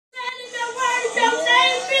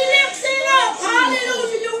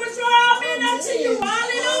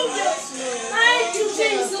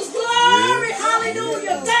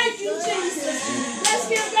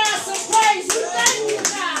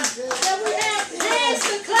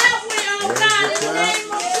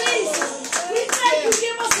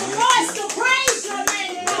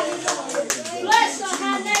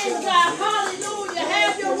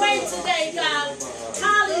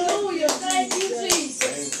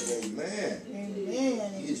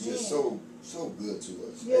good to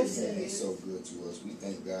us. Yes, Amen. He He's is. so good to us. We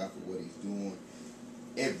thank God for what He's doing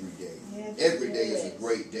every day. Yes, Every day yes. is a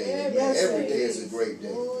great day. Amen. Yes, Every it day is is. a great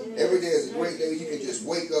day. Oh, Every day yes. is a great day. You can just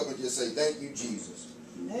wake up and just say, thank you, Jesus.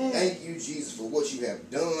 Man. Thank you, Jesus, for what you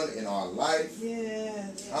have done in our life.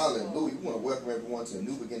 Yes. Hallelujah. We want to welcome everyone to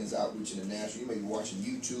New Beginnings Outreach International. You may be watching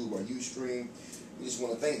YouTube or Ustream. We just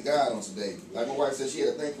want to thank God on today. Like my wife said, she had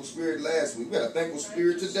a thankful spirit last week. We had a thankful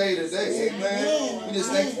spirit today. Amen. We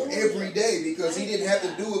just thankful every day because He didn't have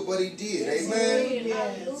to do it, but He did. Amen.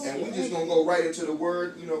 Yes. And we just going to go right into the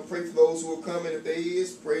word. You know, pray for those who are coming. If there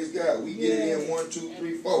is, praise God. We get it in 1, 2,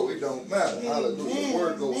 3, 4. It don't matter. Hallelujah. The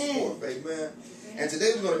word goes forth. Amen. And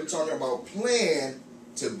today we're going to be talking about plan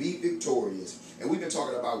to be victorious. And we've been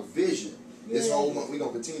talking about vision. This whole month we're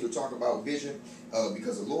going to continue to talk about vision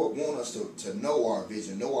because the Lord wants us to know our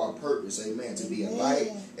vision, know our purpose, amen, to be a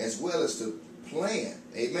light as well as to plan,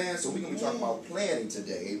 amen. So we're going to be talking about planning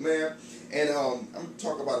today, amen. And I'm going to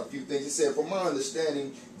talk about a few things. It said, from my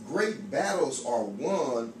understanding, great battles are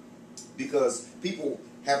won because people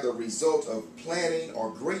have the result of planning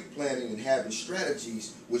or great planning and having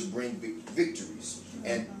strategies which bring victories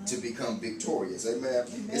and to become victorious. Amen.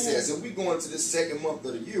 It says, if we go into this second month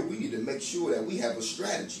of the year, we need to make sure that we have a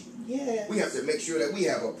strategy. Yes. We have to make sure that we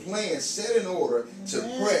have a plan set in order to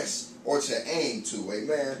press or to aim to.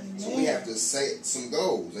 Amen. So we have to set some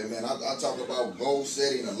goals. Amen. I talk about goal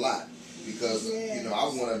setting a lot. Because, you know, I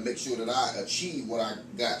want to make sure that I achieve what I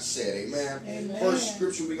got set. Amen. First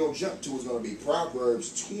scripture we're going to jump to is going to be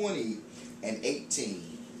Proverbs 20 and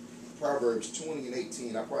 18. Proverbs 20 and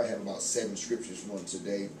 18. I probably have about 7 scriptures from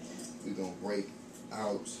today. We're going to break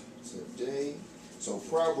out today. So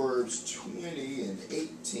Proverbs 20 and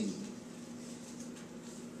 18.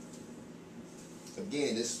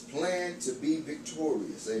 Again, it's plan to be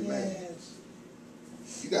victorious. Amen. Yes.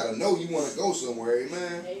 You got to know you want to go somewhere,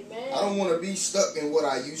 amen? Amen. I don't want to be stuck in what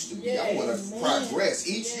I used to be. I want to progress.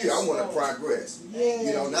 Each year I want to progress. Yes.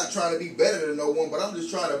 You know, not trying to be better than no one, but I'm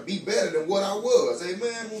just trying to be better than what I was,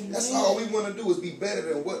 amen? That's all we want to do is be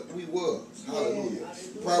better than what we was. Hallelujah.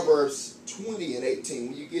 Proverbs 20 and 18.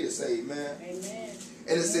 When you get it, say amen. Amen.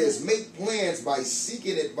 And it says, make plans by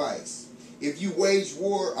seeking advice. If you wage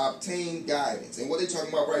war, obtain guidance. And what they're talking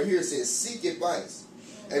about right here, it says seek advice.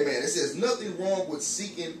 Amen. It says nothing wrong with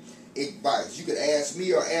seeking advice. You could ask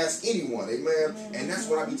me or ask anyone. Amen. And that's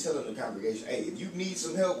what I be telling the congregation. Hey, if you need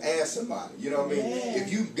some help, ask somebody. You know what I mean? If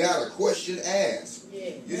you got a question, ask.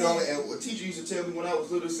 You know, and what teacher used to tell me when I was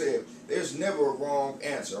little said, there's never a wrong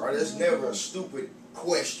answer. Or there's never a stupid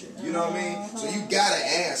question. You know what I mean? So you got to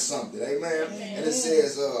ask something. Amen. And it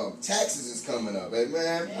says taxes is coming up.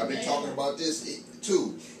 Amen. I've been talking about this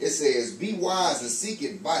too. It says, be wise and seek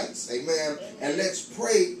advice. Amen. And let's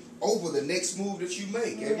pray over the next move that you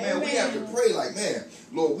make. Amen. We have to pray like, man,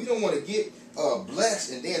 Lord, we don't want to get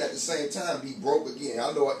blessed and then at the same time be broke again.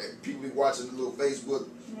 I know people be watching the little Facebook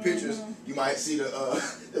pictures. You might see the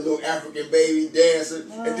little African baby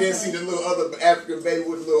dancing and then see the little other African baby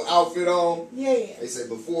with a little outfit on. They say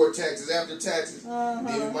before taxes, after taxes.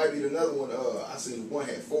 Then it might be another one. I seen one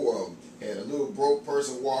had 4 of them. Had a little broke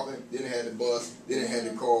person walking, then it had the bus, then it had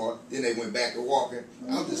the car, then they went back to walking.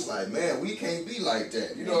 I'm just like, man, we can't be like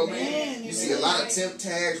that. You know what I mean? You see a lot of temp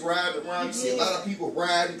tags riding around. You see a lot of people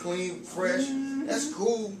riding clean, fresh. That's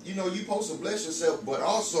cool. You know, you're supposed to bless yourself, but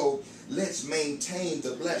also let's maintain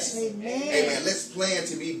the blessing. Amen. Let's plan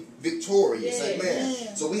to be victorious.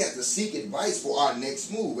 Amen. So we have to seek advice for our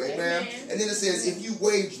next move. Amen. And then it says, if you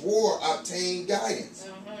wage war, obtain guidance.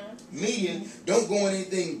 Meaning, don't go in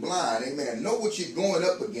anything blind, amen. Know what you're going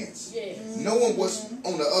up against. Knowing what's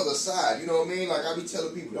on the other side, you know what I mean? Like I be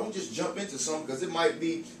telling people, don't just jump into something because it might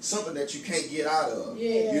be something that you can't get out of.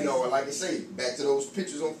 You know, like I say, back to those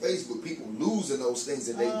pictures on Facebook, people losing those things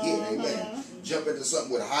that they get, amen. Jump into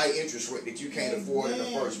something with a high interest rate that you can't afford in the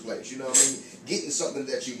first place, you know what I mean? Getting something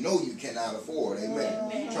that you know you cannot afford,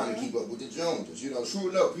 amen. Trying to keep up with the Joneses. You know,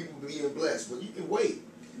 true enough, people being blessed, but you can wait.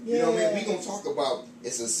 You know what I mean? We're going to talk about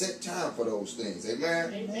it's a set time for those things.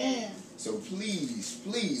 Amen? So please,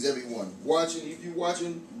 please, everyone, watching, if you're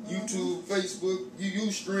watching YouTube, Facebook,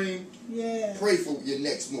 Ustream, pray for your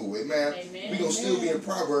next move. Amen? We're going to still be in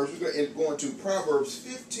Proverbs. We're going to Proverbs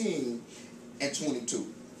 15 and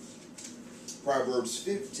 22. Proverbs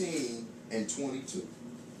 15 and 22.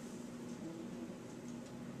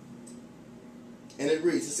 And it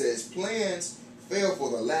reads, it says, plans fail for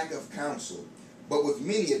the lack of counsel, but with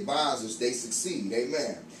many advisors, they succeed.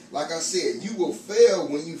 Amen. Like I said, you will fail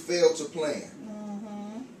when you fail to plan.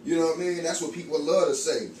 You know what I mean? That's what people love to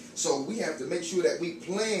say. So we have to make sure that we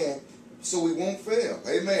plan so we won't fail.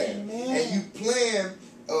 Amen. And you plan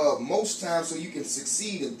most times so you can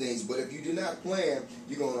succeed in things. But if you do not plan,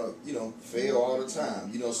 you're gonna, fail all the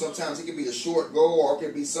time. Sometimes it can be a short goal, or it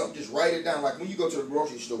can be something. Just write it down. Like when you go to the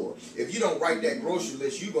grocery store, if you don't write that grocery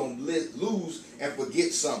list, you're gonna lose and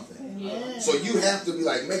forget something. Yeah. So you have to be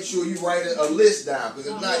like, make sure you write a list down, because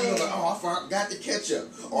if not, you're gonna I forgot the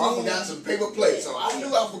ketchup, or I forgot some paper plates, or I knew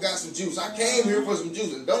I forgot some juice. I came here for some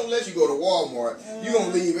juice, and don't let you go to Walmart. You're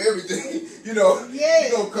gonna leave everything. You're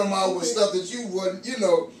gonna come out with stuff that you wasn't,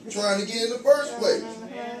 trying to get in the first place.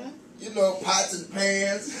 Pots and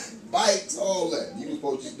pans, bikes, all that. You were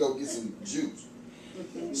supposed to just go get some juice.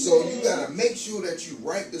 So you got to make sure that you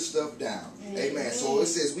write the stuff down. Amen. So it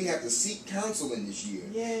says we have to seek counsel in this year.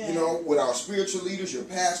 With our spiritual leaders, your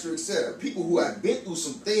pastor, etc. People who have been through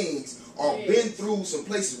some things or been through some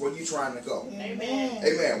places where you're trying to go. Amen.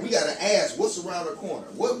 Amen. We got to ask, what's around the corner?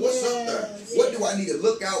 What's up there? What do I need to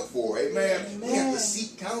look out for? Amen. We have to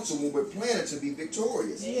seek counsel when we're planning to be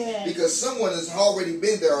victorious. Because someone has already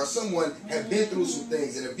been there, or someone has been through some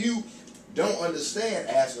things. And if you don't understand,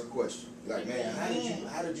 ask a question. Like, man,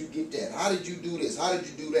 how did you get that? How did you do this? How did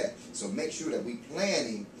you do that? So make sure that we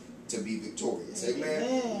planning to be victorious.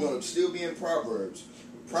 Amen. We're going to still be in Proverbs.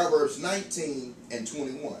 Proverbs 19 and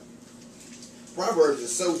 21. Proverbs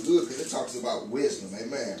is so good because it talks about wisdom.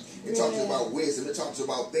 Amen. It talks about wisdom. It talks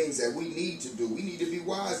about things that we need to do. We need to be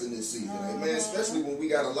wise in this season. Amen. Especially when we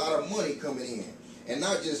got a lot of money coming in. And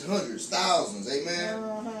not just hundreds, thousands. Amen.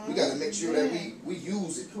 We got to make sure that we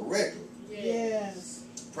use it correctly. Yes.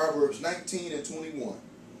 Proverbs 19 and 21.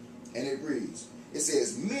 And it reads, it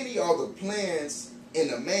says, many are the plans in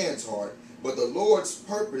a man's heart, but the Lord's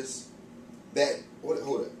purpose that,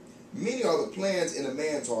 hold up. Many are the plans in a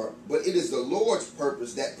man's heart, but it is the Lord's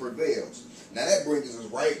purpose that prevails. Now that brings us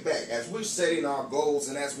right back. As we're setting our goals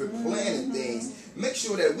and as we're planning things, make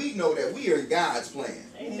sure that we know that we are in God's plan.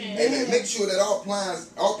 Amen. Make sure that our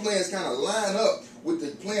plans kind of line up with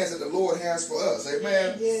the plans that the Lord has for us.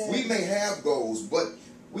 Amen. We may have goals, but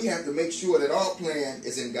we have to make sure that our plan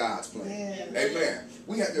is in God's plan. Amen.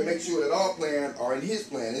 We have to make sure that our plans are in His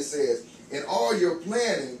plan. It says, in all your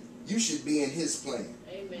planning, you should be in His plan.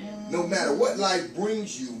 No matter what life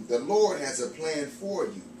brings you, the Lord has a plan for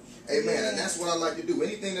you. Amen. And that's what I like to do.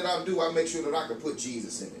 Anything that I do, I make sure that I can put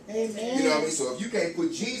Jesus in it. Amen. You know what I mean? So if you can't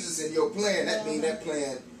put Jesus in your plan, that means that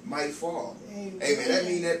plan might fall. Amen. That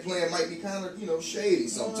means that plan might be kind of, shady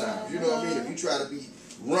sometimes. You know what I mean? If you try to be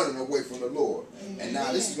running away from the Lord. And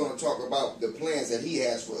now this is going to talk about the plans that He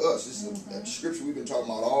has for us. This is a scripture we've been talking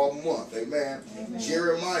about all month. Amen.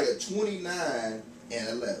 Jeremiah 29 and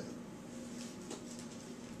 11.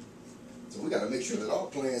 So we got to make sure that our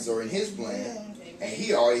plans are in His plan. And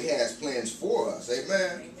He already has plans for us.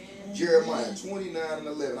 Amen. Jeremiah 29 and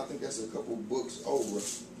 11. I think that's a couple books over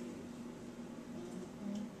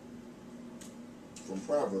from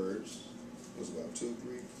Proverbs. It was about 2,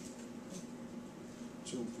 3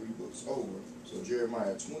 books over. So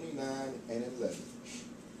Jeremiah 29 and 11.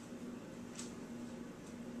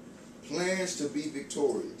 Plans to be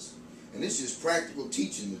victorious. And this is practical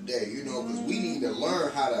teaching today, because we need to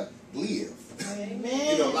learn how to live.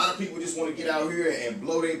 Amen. A lot of people just want to get out here and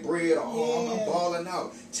blow their bread. Oh, I'm balling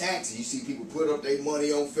out. Taxes. You see people put up their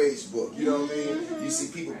money on Facebook. You know what I mean? You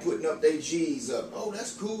see people putting up their G's up. Oh,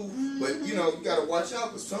 that's cool. But, you got to watch out,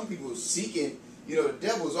 because some people are seeking. The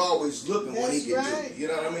devil's always looking what he can do. You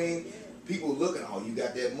know what I mean? People looking, oh, you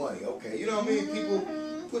got that money. Okay. You know what I mean? People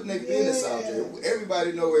putting their business out there.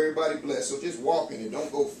 Everybody know everybody blessed. So just walk in it.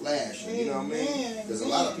 Don't go flashing. You know what I mean? Because a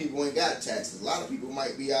lot of people ain't got taxes. A lot of people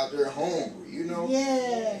might be out there hungry.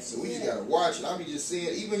 So we just got to watch it. I be just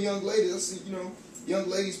seeing, even young ladies, I see, young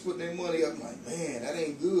ladies putting their money up. I'm like, man, that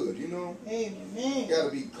ain't good, Amen. Got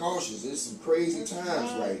to be cautious. There's some crazy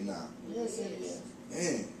times right now. Yes, it is.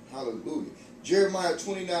 Man, hallelujah. Jeremiah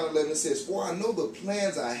 29:11 says, for I know the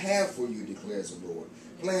plans I have for you, declares the Lord.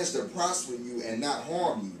 Plans to prosper you and not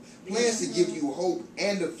harm you. Plans to give you hope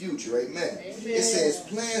and a future. Amen. It says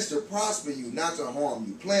plans to prosper you, not to harm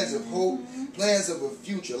you. Plans of hope, plans of a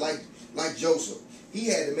future. Like Joseph. He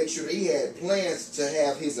had to make sure that he had plans to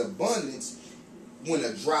have his abundance when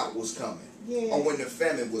a drought was coming. Or when the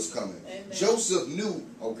famine was coming. Joseph knew,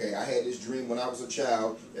 okay, I had this dream when I was a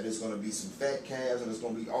child that there's going to be some fat calves and there's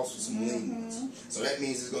going to be also some lean ones. So that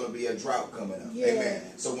means there's going to be a drought coming up. Amen.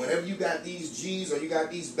 So whenever you got these G's or you got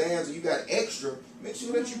these bands or you got extra, make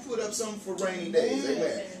sure that you put up something for rainy days.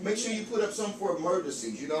 Amen. Make sure you put up something for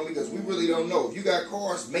emergencies, because we really don't know. If you got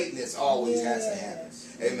cars, maintenance always has to happen.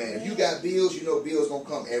 Amen. If you got bills, bills going to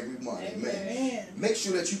come every month. Amen. Make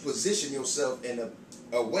sure that you position yourself in a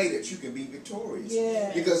a way that you can be victorious.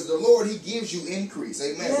 Yeah. Because the Lord, He gives you increase.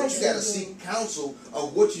 Amen. Yes, But you got to He seek counsel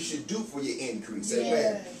of what you should do for your increase. Amen.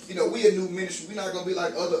 Yes. You know, we a new ministry. We're not going to be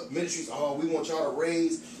like other ministries. Oh, we want y'all to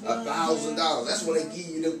raise $1,000. That's when they give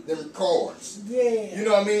you them cards. Yeah. You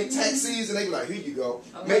know what I mean? Tax season, they be like, here you go.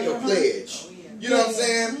 Make a pledge. You know what I'm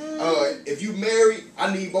saying? If you married,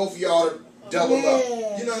 I need both of y'all to double up.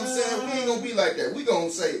 You know what I'm saying? We ain't going to be like that. We going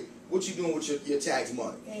to say, what you doing with your tax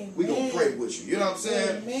money? We're going to pray with you. You know what I'm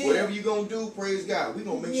saying? Amen. Whatever you're going to do, praise God. We're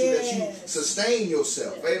going to make sure that you sustain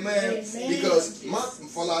yourself. Amen? Because my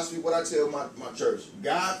philosophy, what I tell my church,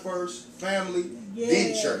 God first, family,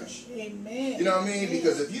 then church. Amen. You know what I mean?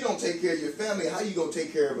 Because if you don't take care of your family, how you going to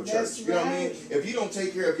take care of a church? That's You know what I mean? right. If you don't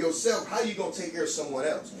take care of yourself, how you going to take care of someone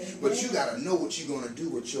else? Amen. But you got to know what you're going to do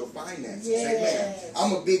with your finances. Yes. Amen.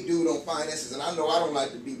 I'm a big dude on finances, and I know I don't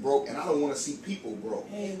like to be broke, and I don't want to see people broke.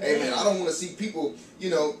 Amen. I don't want to see people, you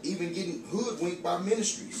know, even getting hoodwinked by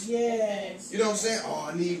ministries. Yes. You know what I'm saying?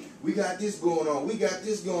 Oh, we got this going on. We got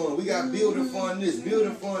this going on. We got building fund this,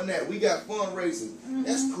 building fund that. We got fundraisers.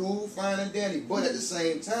 That's cool, fine and dandy. But at the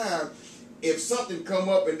same time, if something come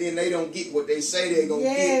up and then they don't get what they say they're going to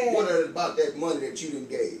get, what are about that money that you done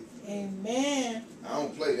gave? Amen. I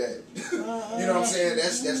don't play that. You know what I'm saying?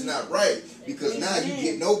 That's not right. Because now you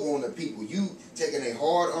getting over on the people. You taking their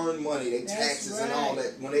hard-earned money, their taxes and all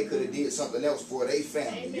that, when they could have did something else for their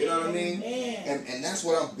family. You know what I mean? And that's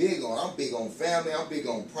what I'm big on. I'm big on family. I'm big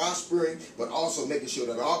on prospering, but also making sure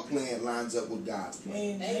that our plan lines up with God's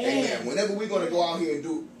plan. Amen. Whenever we're going to go out here and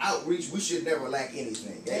do outreach, we should never lack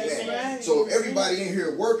anything. Amen. Right. So if everybody in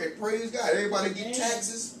here working, praise God. Everybody get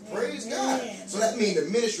taxes, praise God. So that means the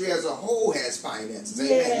ministry as a whole has finances.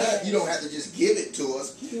 Amen. Not, you don't have to just give it to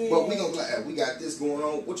us, but we're going to be like, hey, we got this going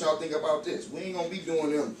on. What y'all think about this? We ain't going to be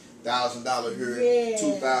doing them $1,000 here,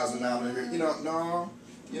 $2,000 here. You know, no.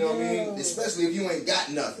 You know what I mean? Especially if you ain't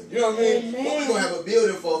got nothing. You know what I mean? What we going to have a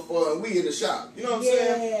building for and we in the shop? You know what I'm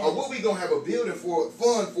saying? Or what we going to have a building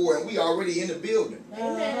fund for and we already in the building?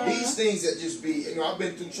 These things that just be, you know, I've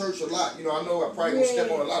been through church a lot. You know, I know I probably going to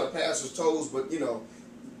step on a lot of pastors' toes, but, you know,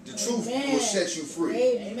 the truth will set you free.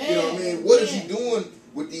 You know what I mean? What is you doing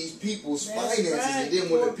with these people's finances? And then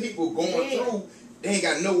when the people going through, they ain't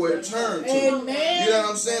got nowhere to turn to. You know what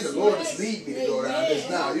I'm saying? The Lord just lead me to go down this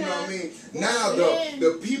now. You know what I mean? Now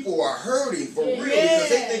the people are hurting for real because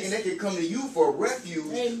they thinking they can come to you for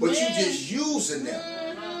refuge, but you just using them.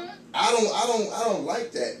 I don't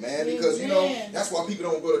like that, man, because you know that's why people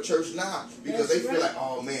don't go to church now, because they feel like,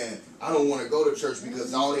 oh man, I don't want to go to church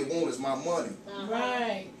because all they want is my money.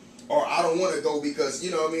 Right. Or I don't want to go because,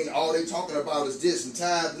 you know what I mean, all they talking about is this and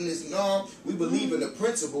tithes and this. No, we believe in the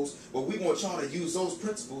principles, but we want y'all to use those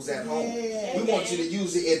principles at home. We want you to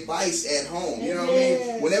use the advice at home. You know what I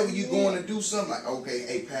mean? Whenever you going to do something like, okay,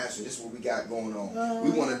 hey, pastor, this is what we got going on.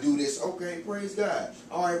 We want to do this. Okay, praise God.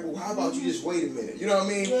 All right, well, how about you just wait a minute? You know what I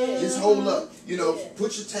mean? Just hold up. You know,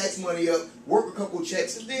 put your tax money up, work a couple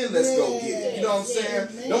checks, and then let's go get it. You know what I'm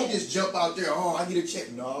saying? Don't just jump out there, oh, I get a check.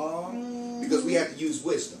 No. Because we have to use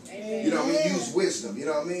wisdom. You know what I mean? Use wisdom. You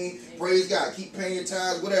know what I mean? Praise God. Keep paying your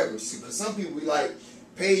tithes, whatever. Because some people be like,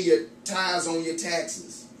 pay your tithes on your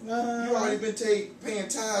taxes. You already been paying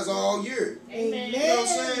tithes all year. You know what I'm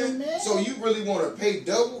saying? So you really want to pay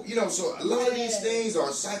double? You know, so a lot of these things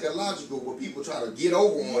are psychological where people try to get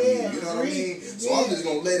over on you. You know what I mean? So I'm just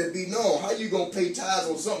going to let it be known. How you going to pay tithes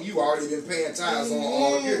on something you already been paying tithes on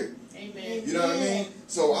all year? You know what I mean?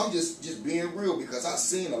 So I'm just being real, because I've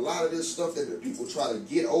seen a lot of this stuff that the people try to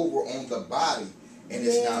get over on the body, and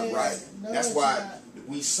it's not right. That's why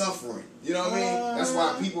we suffering. You know what I mean? That's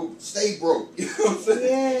why people stay broke. You know what I'm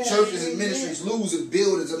saying? Churches and ministries losing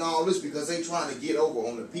buildings and all this because they trying to get over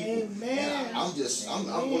on the people. And I'm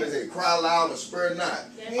going to say, cry loud and spare not.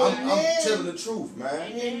 I'm telling the truth,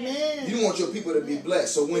 man. You want your people to be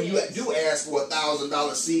blessed. So when you do ask for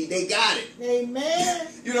 $1,000 seed, they got it.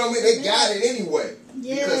 You know what I mean? They got it anyway.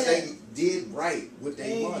 Because they did right with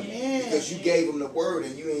their money. Because you gave them the word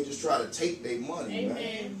and you ain't just try to take their money,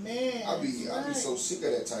 man. I be so sick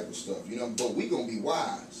of that type of stuff, you know. But we gonna be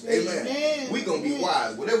wise, amen. We gonna be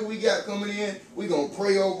wise. Whatever we got coming in, we gonna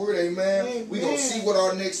pray over it, amen. We gonna see what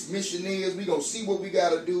our next mission is. We gonna see what we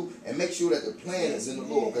gotta do and make sure that the plan is in the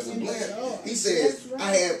Lord. Because the plan, He says,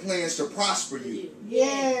 I have plans to prosper you.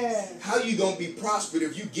 How you gonna be prospered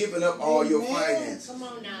if you giving up all your finances? Come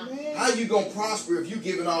on now. How you gonna prosper if you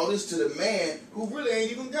giving all this to the man who really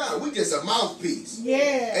ain't even God? We just a mouthpiece.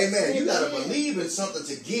 Amen. You gotta believe in something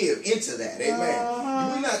to give into that.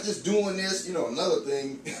 Amen. We're not just doing this. You know, another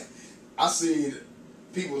thing, I see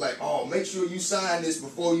people like, oh, make sure you sign this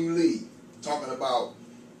before you leave. Talking about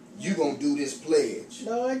you gonna do this pledge.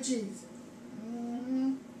 Lord Jesus.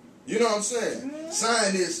 You know what I'm saying?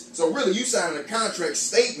 Sign this. So really, you signing a contract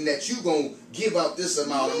stating that you going to give up this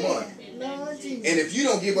amount of money. Lord Jesus. And if you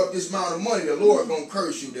don't give up this amount of money, the Lord going to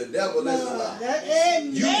curse you. The devil is a lie.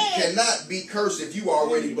 Amen. You cannot be cursed if you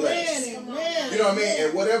already blessed. Amen. You know what I mean?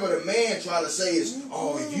 And whatever the man trying to say is,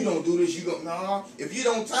 oh, if you don't do this, you go, nah. If you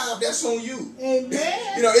don't tithe, that's on you.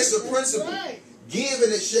 Amen. You know, it's a principle. Right. Give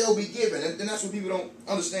and it shall be given. And that's what people don't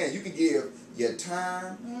understand. You can give your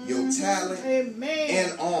time, your talent, Amen.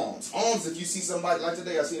 and alms. Alms, if you see somebody, like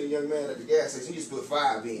today I seen a young man at the gas station, he just put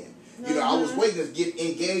 5 in. You know, I was waiting to get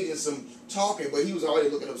engaged in some talking, but he was already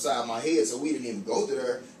looking upside my head, so we didn't even go to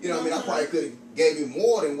there. You know what I mean? I probably could have gave him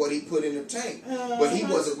more than what he put in the tank. But he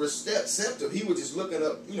wasn't receptive. He was just looking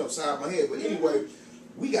up, you know, upside my head. But anyway,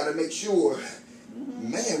 we got to make sure,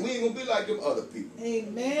 man, we ain't going to be like them other people.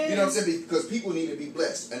 Amen. You know what I'm saying? Because people need to be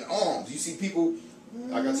blessed. And alms, you see people,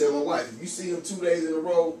 like I tell my wife, if you see them 2 days in a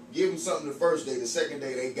row, give them something the first day. The second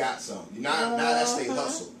day, they got something. Now that's their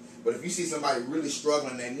hustle. But if you see somebody really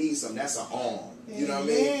struggling, they need something, that's an alm. You know what I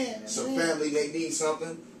mean? Some family, they need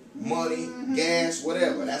something, money, gas,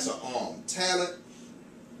 whatever. That's an alm. Talent,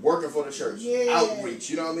 working for the church,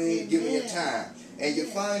 outreach, you know what I mean? Giving your time. And your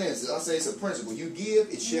finances, I say it's a principle. You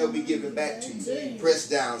give, it shall be given back to you.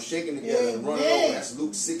 Pressed down, shaken together, and running over. That's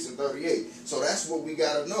Luke 6:38. So that's what we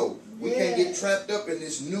got to know. We can't get trapped up in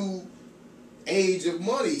this new age of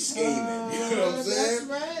money scheming. You know what I'm saying?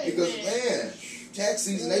 That's right. Because, man, tax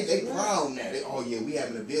season, they proud on that. Oh, yeah, we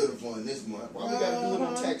having a building fund this month. Why we got to do it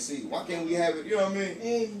on tax season? Why can't we have it? You know what I mean?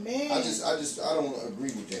 Amen. I don't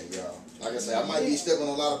agree with that, y'all. Like I say, I might be stepping on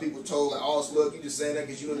a lot of people's toes. Like, oh, look, you just saying that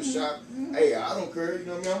because you in the shop. Hey, I don't care. You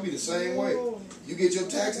know what I mean? I'll be the same way. You get your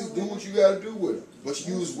taxes, do what you got to do with them. But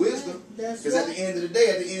you use wisdom. Because at the end of the day,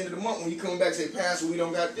 at the end of the month, when you come back and say, Pastor, we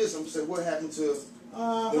don't got this, I'm going to say, what happened to them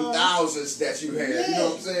thousands that you had? You know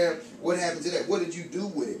what I'm saying? What happened to that? What did you do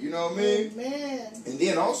with it? You know what I mean? Amen. And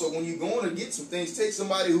then also, when you're going to get some things, take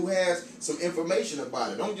somebody who has some information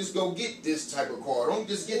about it. Don't just go get this type of car. Don't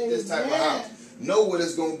just get this type of house. Know what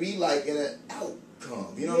it's going to be like in an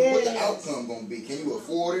outcome. You know what the outcome going to be. Can you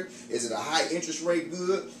afford it? Is it a high interest rate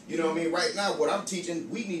good? You know what I mean? Right now, what I'm teaching,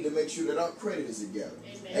 we need to make sure that our credit is together.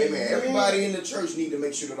 Amen. Everybody in the church need to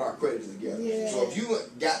make sure that our credit is together. So if you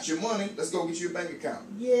got your money, let's go get you a bank account.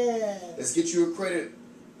 Let's get you a credit,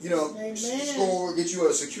 you know, score, get you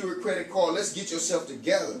a secure credit card. Let's get yourself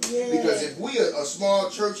together. Because if we are a small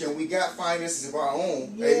church and we got finances of our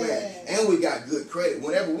own, amen, and we got good credit,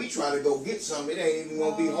 whenever we try to go get something, it ain't even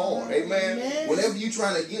going to be hard. Amen. Whenever you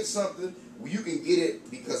trying to get something, you can get it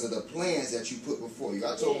because of the plans that you put before you.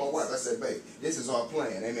 I told my wife, I said, babe, this is our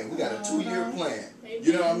plan. Amen. We got a 2-year plan.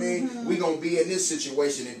 You know what I mean? We're going to be in this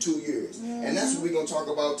situation in 2 years. And that's what we're going to talk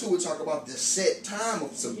about, too. We're talking about the set time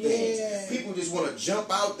of some things. People just want to jump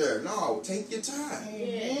out there. No, take your time.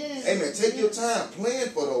 Amen. Take your time. Plan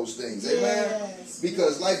for those things. Amen.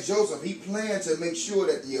 Because like Joseph, he planned to make sure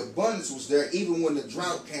that the abundance was there even when the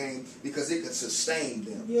drought came because it could sustain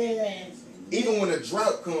them. Even when a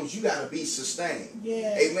drought comes, you got to be sustained.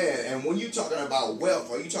 Amen. And when you're talking about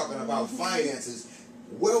wealth or you're talking about finances,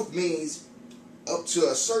 wealth means up to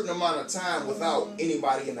a certain amount of time without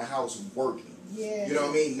anybody in the house working. You know what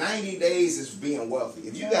I mean? 90 days is being wealthy.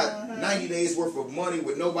 If you got 90 days worth of money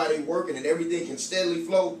with nobody working and everything can steadily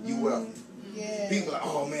flow, you wealthy. People are like,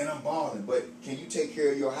 oh man, I'm balling. But can you take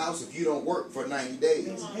care of your house if you don't work for 90 days?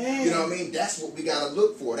 You know what I mean? That's what we got to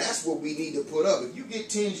look for. That's what we need to put up. If you get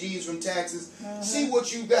 10 G's from taxes, see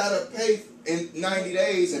what you got to pay in 90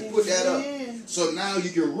 days and put that up. So now you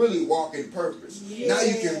can really walk in purpose. Now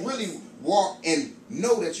you can really walk and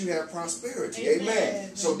know that you have prosperity.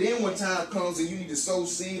 Amen. So then when time comes and you need to sow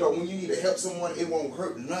seed or when you need to help someone, it won't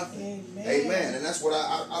hurt nothing. Amen. And that's what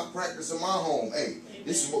I practice in my home. Hey,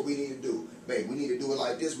 this is what we need to do. Babe, we need to do it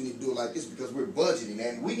like this. We need to do it like this because we're budgeting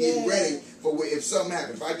and we get ready for if something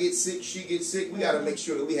happens. If I get sick, she gets sick, we got to make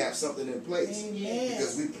sure that we have something in place.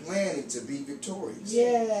 Because we're planning to be victorious.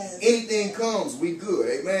 Anything comes, we good.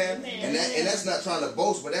 Amen. And that's not trying to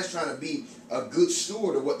boast, but that's trying to be a good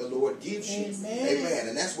steward of what the Lord gives you. Amen.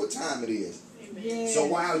 And that's what time it is. So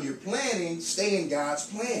while you're planning, stay in God's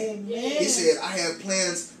plan. He said, I have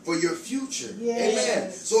plans for your future. Amen.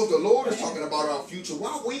 So if the Lord is talking about our future,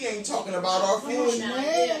 why we ain't talking about our future?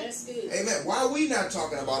 Amen. Why are we not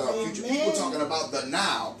talking about our future? People talking about the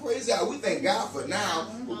now. Praise God. We thank God for now,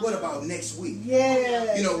 but what about next week?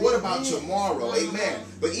 You know, what about tomorrow? Amen.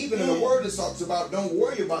 But even in the Word it talks about don't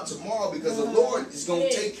worry about tomorrow because the Lord is going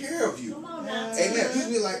to take care of you. Amen. People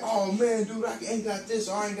be like, oh man, dude, I ain't got this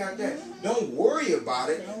or I ain't got that. Don't worry about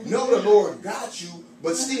it. Know the Lord got you,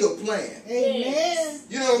 but still plan.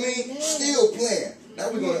 You know what I mean? Still plan.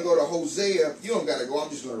 Now we're going to go to Hosea. You don't got to go. I'm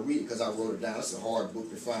just going to read it because I wrote it down. It's a hard book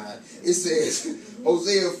to find. It says,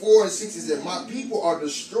 Hosea 4 and 6, it says, my people are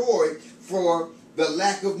destroyed for the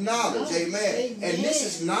lack of knowledge. Amen. And this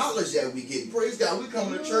is knowledge that we get. Praise God. We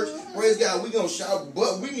come to church. Praise God. We're going to shout,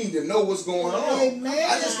 but we need to know what's going on. Amen.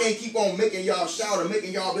 I just can't keep on making y'all shout and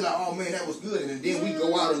making y'all be like, oh man, that was good. And then we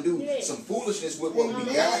go out and do some foolishness with what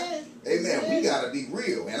we got. Amen. We got to be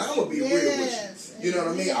real. And I'm going to be real with you. You know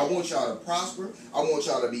what I mean? I want y'all to prosper. I want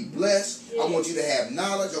y'all to be blessed. I want you to have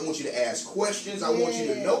knowledge. I want you to ask questions. I want you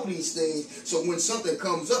to know these things. So when something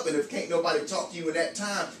comes up and if can't nobody talk to you in that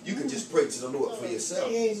time, you can just pray to the Lord for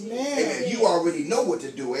yourself. Amen. You already know what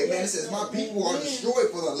to do. Amen. It says, my people are destroyed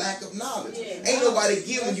for the lack of knowledge. Ain't nobody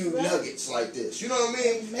giving you nuggets like this. You know what I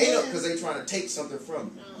mean? Ain't no, because they trying to take something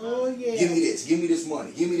from you. Oh, yeah. Give me this. Give me this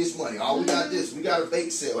money. Give me this money. Oh, we got this. We got a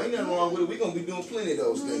bake sale. Ain't nothing wrong with it. We're going to be doing plenty of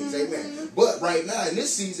those things. Amen. But right now, in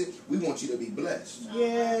this season, we want you to be blessed.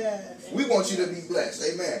 Yeah. We want you to be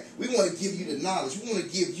blessed. Amen. We want to give you the knowledge. We want to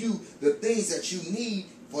give you the things that you need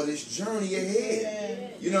for this journey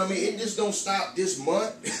ahead. You know what I mean? It just don't stop this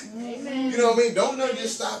month. You know what I mean? Don't nothing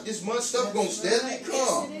just stop this month. Stuff going to steadily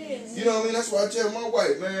come. You know what I mean? That's why I tell my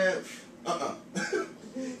wife, man,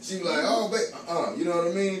 she be like, oh, babe, you know what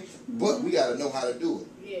I mean? But we got to know how to do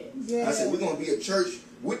it. I said, we're going to be a church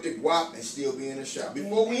with the guap and still be in the shop.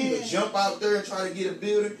 Before we even jump out there and try to get a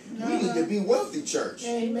building, we need to be wealthy church.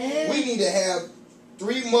 Amen. We need to have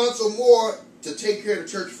 3 months or more to take care of the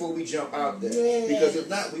church before we jump out there. Because if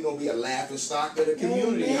not, we're going to be a laughing stock of the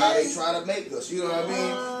community, how they try to make us. You know what I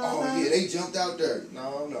mean? Oh, yeah, they jumped out there.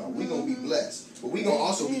 No, we're going to be blessed. But we're going to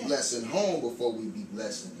also be blessed in home before we be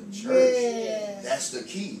blessed in the church. That's the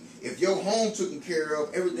key. If your home taken care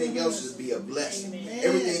of, everything else will be a blessing.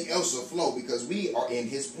 Everything else will flow because we are in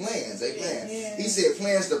his plans. Amen. He said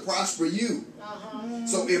plans to prosper you.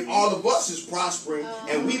 So if all of us is prospering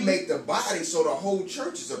and we make the body so the whole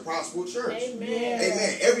church is a prosperous church.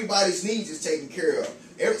 Amen. Everybody's needs is taken care of.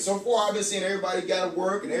 So far I've been seeing everybody got to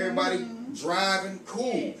work and everybody driving.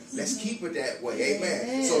 Cool. Let's keep it that way.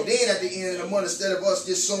 Amen. So then at the end of the month, instead of us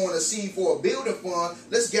just sowing a seed for a building fund,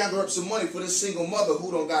 let's gather up some money for this single mother who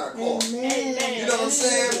don't got a car. You know what I'm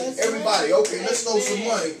saying? Everybody, okay, let's throw some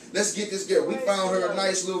money. Let's get this girl. We found her a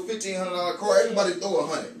nice little $1,500 car. Everybody throw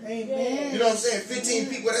 $100. You know what I'm saying? 15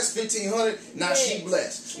 people, that's $1,500. Now she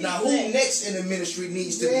blessed. Now who next in the ministry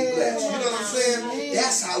needs to be blessed? You know what I'm saying?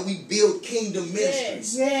 That's how we build kingdom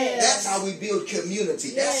ministries. That's how we build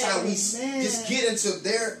community. That's how we just get into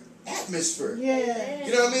their atmosphere.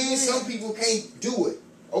 You know what I mean? Some people can't do it.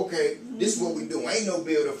 Okay, this is what we do. Ain't no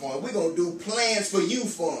builder fund. We're going to do plans for you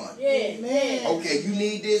fund. Okay, you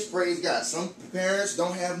need this. Praise God. Some parents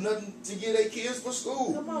don't have nothing to give their kids for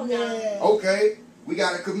school. Come on now. Okay, we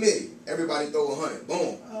got a committee. Everybody throw $100.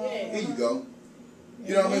 Boom. Here you go.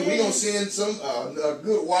 You know what I mean? We're going to send some a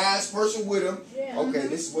good wise person with them. Okay,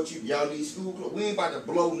 this is what y'all need school clothes. We ain't about to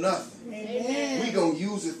blow nothing. We're going to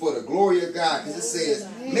use it for the glory of God because it says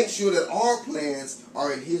make sure that our plans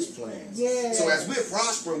are in his plans. So as we're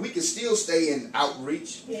prospering, we can still stay in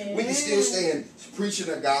outreach. We can still stay in preaching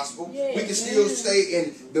the gospel. We can still stay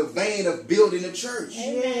in the vein of building a church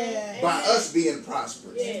by us being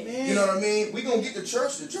prosperous. You know what I mean? We're going to get the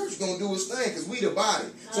church. The church is going to do its thing because we the body.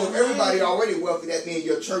 So if everybody already wealthy, that means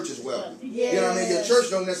your church is wealthy. You know what I mean? Your church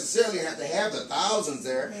don't necessarily have to have the thousands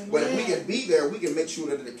there, but if we can be there, we can make sure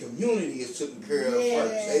that the community is taken care of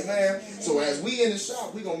first. Amen? So as we in the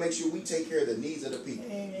shop, we're going to make sure we take care of the needs of the people.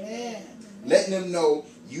 Letting them know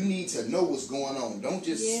you need to know what's going on. Don't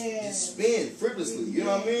just spend frivolously. You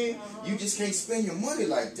know what I mean? You just can't spend your money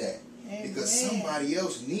like that because somebody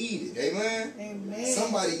else need it. Amen?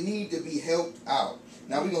 Somebody need to be helped out.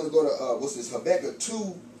 Now we're going to go to, what's this, Habakkuk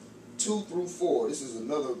 2:2-4. This is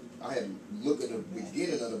another, I had to look at the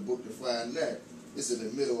beginning of the book to find that. It's in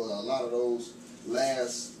the middle of a lot of those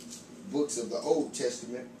last books of the Old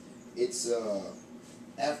Testament. It's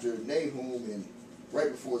after Nahum and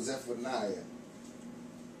right before Zephaniah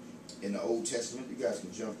in the Old Testament. You guys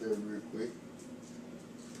can jump there real quick.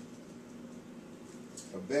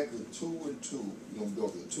 Habakkuk 2:2. You're going to go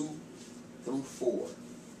to 2-4.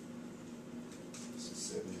 This is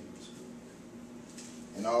 7.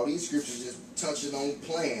 And all these scriptures just touching on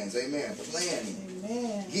plans. Amen.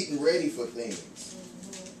 Planning. Getting ready for things.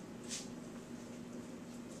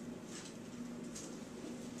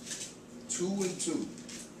 2:2.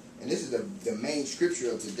 And this is the main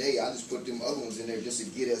scripture of today. I just put them other ones in there just to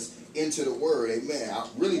get us into the word. Amen. I'm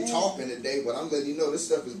really talking today, but I'm letting you know this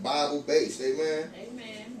stuff is Bible based. Amen.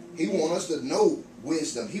 He wants us to know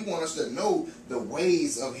wisdom. He wants us to know the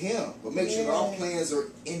ways of him. But make sure our plans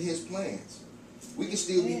are in his plans. We can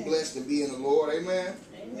still be blessed and be in the Lord. Amen.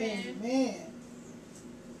 Amen. Amen.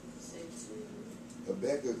 Say 2.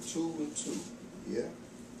 Habakkuk 2:2. Yeah.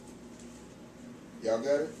 Y'all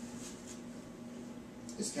got it?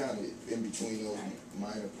 It's kind of in between those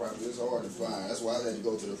minor prophets. It's hard to find. That's why I had to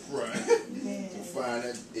go to the front to find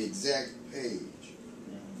that exact page.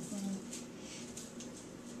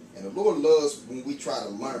 And the Lord loves when we try to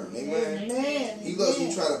learn. Amen. Amen. He loves when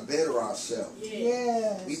we try to better ourselves.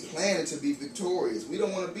 Yes. We planning to be victorious. We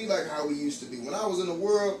don't want to be like how we used to be. When I was in the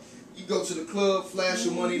world, you go to the club, flash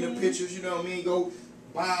your money in the pictures, you know what I mean? Go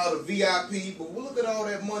buy all the VIP. But look at all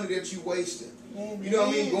that money that you wasted. Amen. You know what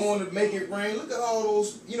I mean? Going to make it rain. Look at all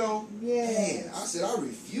those, you know. Yes. Man, I said, I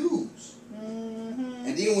refuse. Mm-hmm.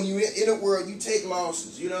 And then when you're in the world, you take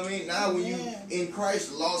losses. You know what I mean? Now when you in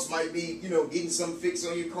Christ, the loss might be, you know, getting some fix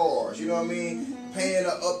on your cars. You know what I mean? Paying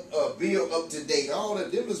a bill up to date. All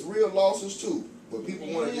that. Them is real losses too. But people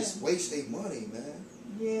want to just waste their money, man.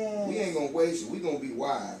 Yes. We ain't going to waste it. we going to be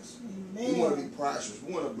wise. Amen. We want to be prosperous.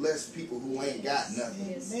 We want to bless people who ain't got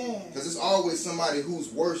nothing. Amen. Because it's always somebody who's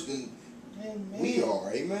worse than Amen. we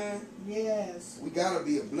are. Amen? Yes. We got to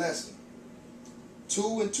be a blessing.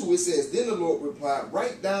 2:2, it says, Then the Lord replied,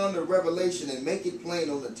 Write down the revelation and make it plain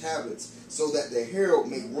on the tablets so that the herald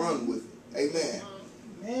may run with it. Amen.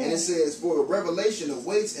 Amen. And it says, For the revelation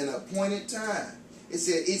awaits an appointed time. It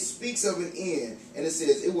said, It speaks of an end. And it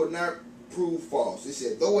says, It will not prove false. It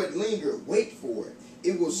said, Though it linger, wait for it.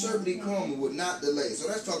 It will certainly come and will not delay. So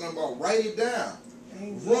that's talking about write it down.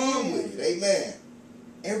 Amen. Run with it. Amen.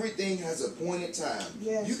 Everything has a appointed time.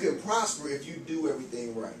 Yes. You can prosper if you do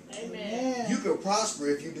everything right. Amen. You can prosper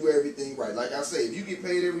if you do everything right. Like I say, if you get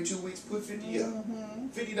paid every 2 weeks, put 50 up.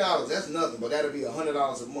 $50, that's nothing, but that'll be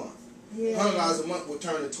 $100 a month. Yeah. $100 a month will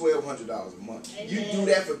turn to $1,200 a month. Amen. You do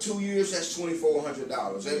that for 2 years, that's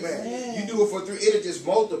 $2,400. Amen. Amen. You do it for 3, it'll just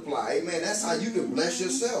multiply. Amen. That's how you can bless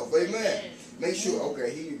yourself. Amen. Amen. Make sure,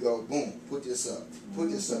 okay, here you go. Boom. Put this up.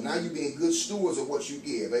 Put this up. Now you're being good stewards of what you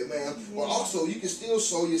give. Amen. But also, you can still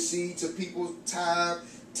sow your seed to people's time,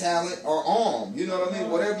 talent, or arm. You know what I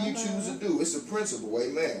mean? Whatever you choose to do. It's a principle.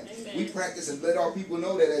 Amen. Amen. We practice and let our people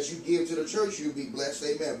know that as you give to the church, you'll be blessed.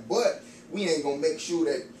 Amen. But we ain't going to make sure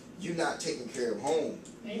that you're not taking care of home.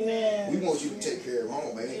 Yes. We want you to take care of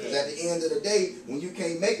home, man. Because at the end of the day, when you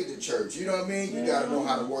can't make it to church, you know what I mean? You got to know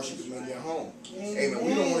how to worship Him in your home. Amen.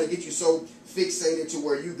 We don't want to get you so fixated to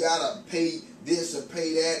where you got to pay this or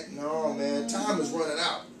pay that. No, man. Time is running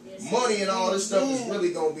out. Money and all this stuff is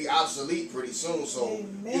really going to be obsolete pretty soon. So,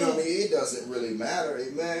 you know what I mean? It doesn't really matter.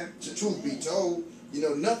 Amen. The truth be told, you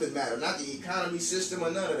know, nothing matters. Not the economy system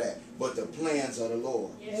or none of that. But the plans of the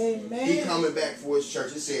Lord. Amen. He coming back for His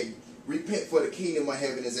church. It said, repent for the kingdom of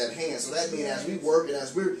heaven is at hand. So that means as we work and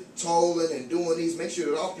as we're toiling and doing these, make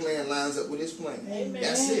sure that our plan lines up with His plan. Amen.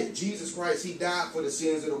 That's it. Jesus Christ, He died for the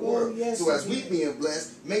sins of the world. yes, so as He we did. being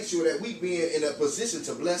blessed, make sure that we being in a position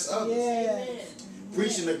to bless others. Yes.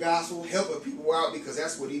 Preaching the gospel, helping people out, because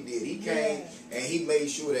that's what He did. He came and He made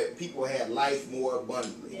sure that people had life more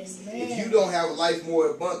abundantly. If you don't have life more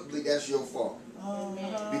abundantly, that's your fault.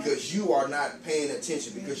 Because you are not paying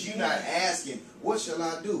attention. Because you're not asking, what shall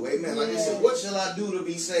I do? Amen. Like they said, what shall I do to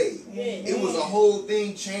be saved? It was a whole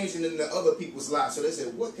thing changing in the other people's lives. So they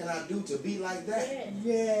said, what can I do to be like that?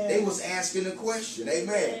 Yes. They was asking the question.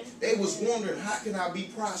 Amen. They was wondering, how can I be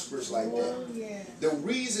prosperous like that? Yes. The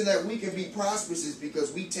reason that we can be prosperous is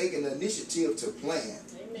because we take an initiative to plan.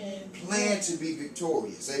 Plan to be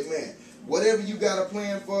victorious. Amen. Whatever you got a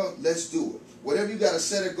plan for, let's do it. Whatever you got to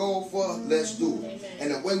set a goal for, let's do it.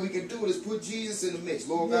 And the way we can do it is put Jesus in the mix.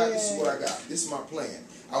 Lord God, this is what I got. This is my plan.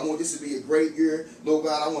 I want this to be a great year. Lord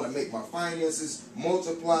God, I want to make my finances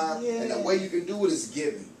multiply. And the way you can do it is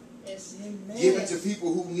giving. Giving to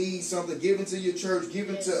people who need something, giving to your church,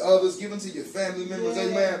 giving to others, giving to your family members,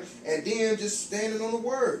 amen. And then just standing on the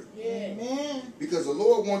word. Amen. Because the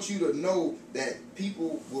Lord wants you to know that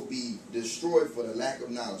people will be destroyed for the lack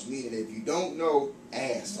of knowledge. Meaning, if you don't know,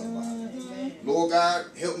 ask somebody. Lord God,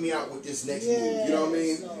 help me out with this next move. You know what I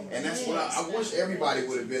mean? And that's what I wish everybody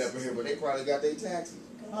would have been up in here, but they probably got their taxes.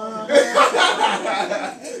 You know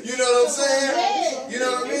what I'm saying? You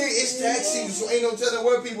know what I mean? It's tax season, so ain't no telling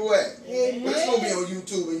where people at. But it's gonna be on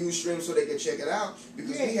YouTube and Ustream so they can check it out,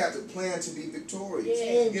 because we have to plan to be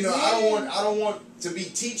victorious. You know, I don't want to be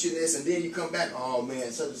teaching this and then you come back, oh man,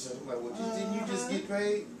 such and such. I'm like, well, didn't you just get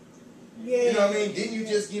paid? You know what I mean? Didn't you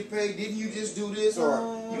just get paid? Didn't you just do this? Or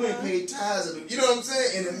you ain't paid tithes. You know what I'm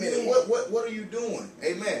saying? In a minute, what are you doing?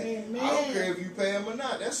 Amen. I don't care if you pay them or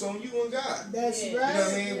not. That's on you and God. That's right. You know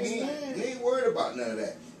what I mean? We ain't worried about none of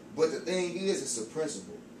that. But the thing is, it's a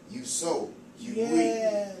principle. You sow, you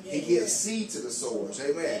Yes. reap. He gives seed to the sowers.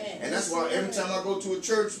 Amen. Yes. And that's why every time I go to a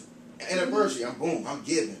church anniversary, I'm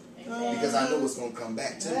giving. Because I know it's going to come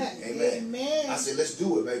back to me. Amen. Amen. I said, let's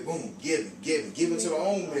do it, baby. Boom, giving to the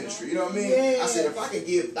own ministry. You know what I mean? Yes. I said, if I can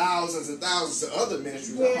give thousands and thousands to other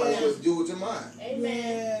ministries, I might as well do it to mine.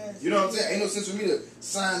 Amen. You know what I'm saying? Ain't no sense for me to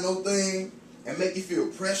sign no thing and make you feel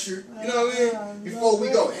pressure. You know what I mean? Before we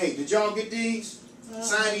go, hey, did y'all get these?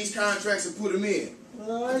 Sign these contracts and put them in.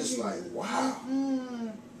 Lord I'm just like, wow.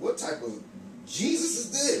 What type of Jesus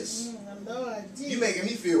is this? Lord Jesus. You making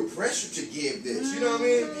me feel pressure to give this. You know what I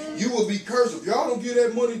mean? You will be cursed if y'all don't give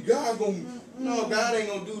that money. God gonna no, God ain't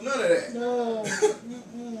gonna do none of that. No.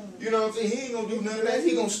 You know what I'm saying? He ain't gonna do none of that.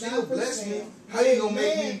 He gonna still bless me. How you gonna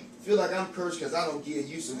make me feel like I'm cursed because I don't give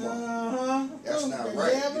you some money? That's not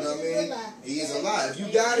right. You know what I mean? He is a lie. If you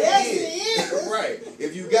got it, give. Right.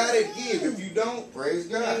 If you got it, give. If you don't, praise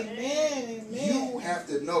God. Amen. You have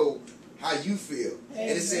to know how you feel. Amen.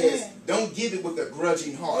 And it says, don't give it with a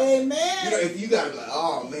grudging heart. Amen. You know, if you gotta be like,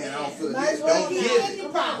 oh man, I don't feel Might this, as well don't keep give it in it.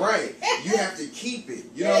 your pocket. Right. You have to keep it.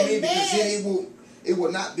 You know what I mean? Because then it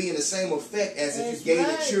will not be in the same effect as if you gave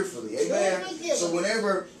it cheerfully. Amen. So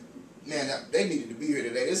whenever, man, they needed to be here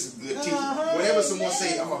today. This is good teaching. Whenever someone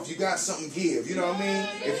say, oh, if you got something, give. You know what I mean?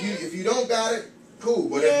 If you don't got it, cool.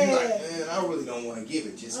 But if you like, man, I really don't want to give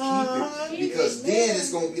it, just keep it. Because then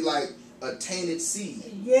it's gonna be like a tainted seed.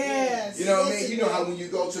 Yes. You know what I mean? You know how when you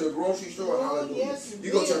go to the grocery store, hallelujah. Yes,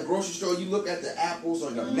 You go to the grocery store, you look at the apples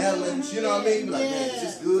or the melons, you know what I mean? You be like, man, is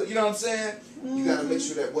this good? You know what I'm saying? You got to make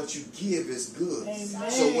sure that what you give is good.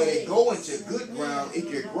 Amen. So when it go into good ground, it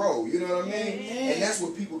can grow. You know what I mean? Amen. And that's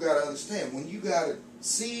what people got to understand. When you got a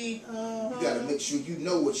seed, you got to make sure you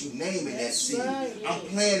know what you naming that seed. right. I'm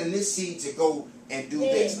planting this seed to go and do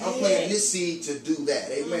this. I'm planting this seed to do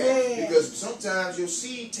that. Amen. Because sometimes your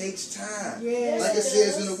seed takes time. Like it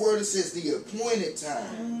says in the word, it says the appointed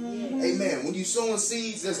time. Amen. When you sowing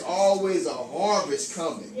seeds, there's always a harvest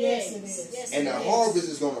coming. Yes, it is. And the harvest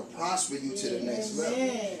is going to prosper you to the next level.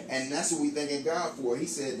 Amen. And that's what we thanking God for. He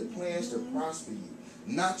said the plans to prosper you,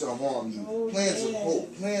 not to harm you. Plans of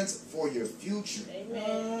hope, plans for your future.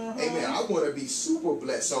 Amen. I want to be super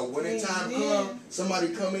blessed. So when the time comes, somebody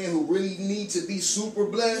come in who really need to be super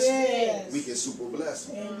blessed, we can super bless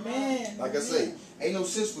them. Amen. Like I say, ain't no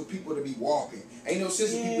sense for people to be walking. Ain't no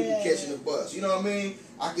sense for people to be catching the bus. You know what I mean?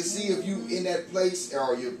 I can see if you in that place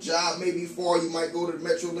or your job may be far, you might go to the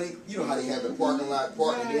Metrolink. You know how they have the parking lot,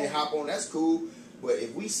 park and then hop on. That's cool. But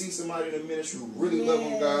if we see somebody in the ministry who really love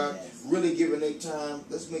on God, really giving their time,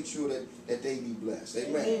 let's make sure that they be blessed.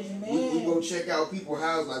 Amen. We go check out people's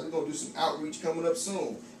houses. Like we're going to do some outreach coming up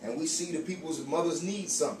soon. And we see the people's mothers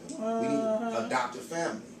need something. We need to adopt a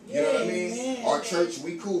family. You know what I mean? Our church,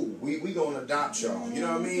 we cool. We going to adopt y'all. You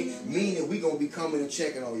know what I mean? Meaning we going to be coming and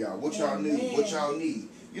checking on y'all. What y'all need? What y'all need?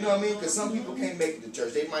 You know what I mean? Because some people can't make it to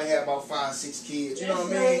church. They might have about 5, 6 kids. You know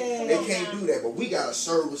what I mean? They can't do that. But we got to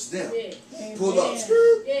service them. Pull up.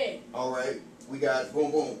 All right. We got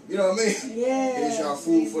boom, boom. You know what I mean? Here's y'all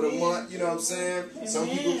food for the month. You know what I'm saying? Some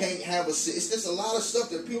people can't have a... It's just a lot of stuff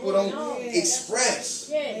that people don't express.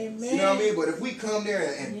 You know what I mean? But if we come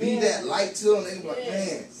there and be that light to them, they be like,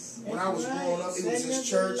 man, when I was growing up, it was this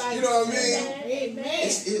church. You know what I mean?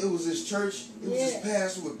 It was this church. It was this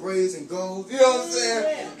pastor with braids and gold. You know what I'm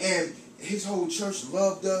saying? And his whole church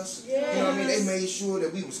loved us. You know what I mean? They made sure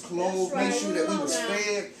that we was clothed, made sure that we was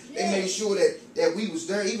fed. They made sure that we was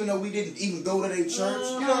there, even though we didn't even go to their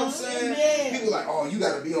church. You know what I'm saying? People like, oh, you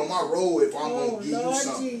got to be on my road if I'm going to give you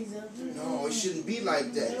something. No, it shouldn't be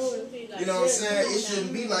like that. You know what I'm saying? It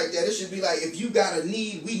shouldn't be like that. It should be like, if you got a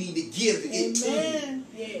need, we need to give it to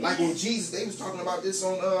you. Like when Jesus, they was talking about this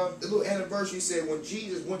on the little anniversary. He said when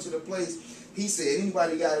Jesus went to the place, he said,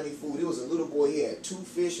 anybody got any food? It was a little boy, he had 2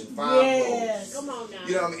 fish and 5 loaves. Come on now.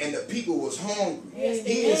 You know what I mean? And the people was hungry. He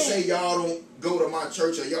didn't say, y'all don't go to my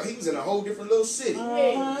church. Or y'all. He was in a whole different little city.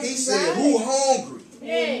 He said, who hungry?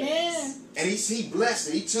 And he blessed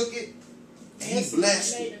it. He took it and he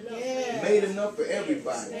blessed it. Made enough for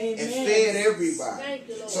everybody. And fed everybody.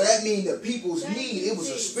 So that means the people's need, it was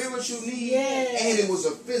a spiritual need and it was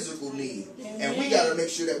a physical need. And we got to make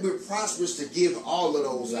sure that we're prosperous to give all of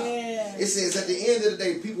those out. It says at the end of the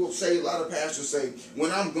day, people say, a lot of pastors say,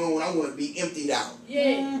 when I'm gone, I want to be emptied out.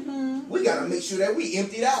 We got to make sure that we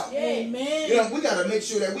emptied out. You know, we got to make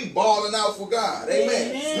sure that we balling out for God.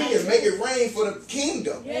 Amen. We can make it rain for the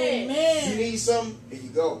kingdom. You need something? Here you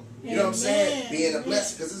go. You know what I'm saying? Amen. Being a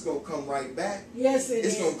blessing, because it's going to come right back. Yes, it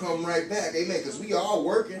It's is. going to come right back. Amen. Because we all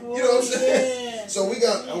working. Oh, You know what I'm saying? yes. So we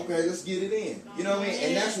got, okay, let's get it in. You know what I mean?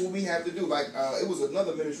 And that's what we have to do. Like, it was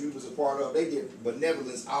another ministry we was a part of. They did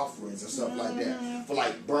benevolence offerings and stuff like that. For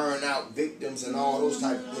like burnout victims and all those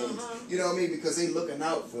type of things. You know what I mean? Because they looking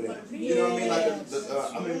out for them. You know what I mean? Like,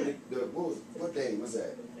 I remember, what day was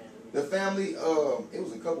that? The family, it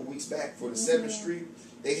was a couple weeks back for the 7th Street.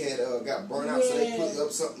 They had got burnt out, so they put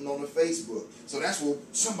up something on the Facebook. So that's what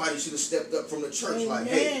somebody should have stepped up from the church, like,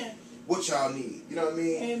 hey, what y'all need? You know what I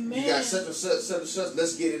mean? Amen. You got such and such, such and such.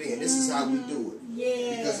 Let's get it in. This is how we do it.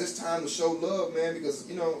 Yeah. Because it's time to show love, man. Because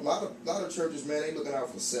a lot of churches, man, they looking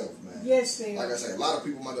out for self, man. Yes, they Like I say, a lot of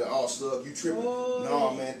people might be all stuck. You tripping?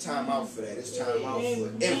 No, man. Time out for that. It's time out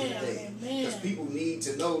for everything. Because people need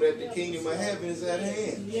to know that the kingdom of heaven is at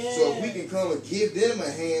hand. Yeah. So if we can come and give them a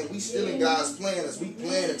hand, we still in God's plan as we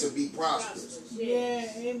plan it to be prosperous. Yeah,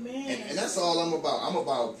 amen. And that's all I'm about. I'm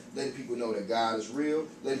about letting people know that God is real,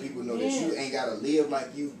 letting people know that you ain't got to live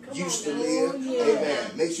like you used to live.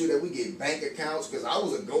 Amen. Make sure that we get bank accounts, because I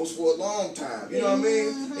was a ghost for a long time. You know what I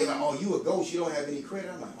mean? They're like, oh, you a ghost, you don't have any credit.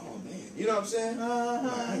 I'm like, oh, man. You know what I'm saying? I'm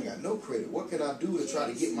like, I ain't got no credit. What can I do to try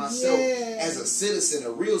to get myself as a citizen,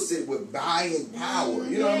 a real citizen with buying power?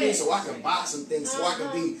 You know what I mean? So I can buy some things, so I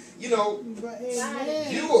can be,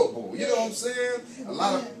 viewable. You know what I'm saying? A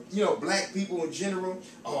lot of, black people in general,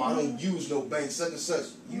 oh, I don't use no bank, such and such.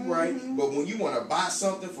 You right. But when you want to buy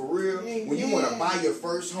something for real, when you want to buy your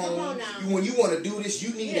first home, when you want to do this,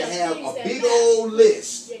 you need to have a big old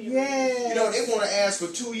list. Yeah. They want to ask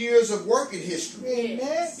for 2 years of working history.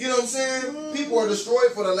 Yes. You know what I'm saying? People are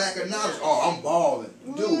destroyed for the lack of knowledge. Oh, I'm balling.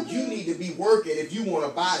 Dude, you need to be working if you want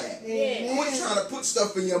to buy that. Quit trying to put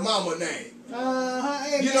stuff in your mama name.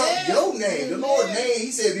 Your name. The Lord name,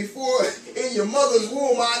 he said, before in your mother's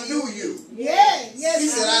womb, I knew you. Yes. He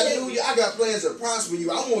said, I knew you. I got plans to prosper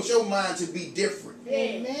you. I want your mind to be different.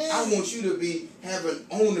 I want you to be having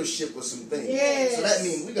ownership of some things. So that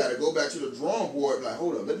means we got to go back to the drawing board. Like,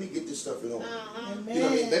 hold up, let me get this stuff in order. You know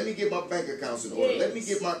what I mean? Let me get my bank accounts in order. Let me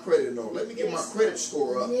get my credit in order. Let me get my credit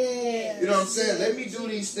score up. You know what I'm saying? Let me do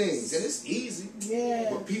these things. And it's easy.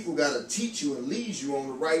 But people got to teach you and lead you on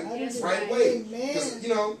the right way. Because,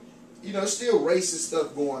 there's still racist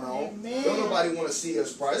stuff going on. Don't nobody want to see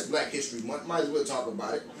us proud. It's Black History Month. Might as well talk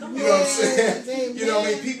about it. You know what I'm saying? You know what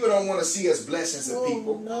I mean? People don't want to see us blessings of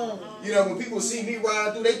people. When people see me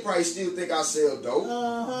riding through, they probably still think I sell dope.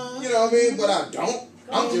 You know what I mean? But I don't.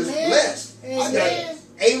 I'm just blessed. I got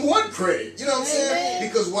A1 credit. You know what I'm saying?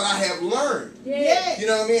 Because what I have learned. You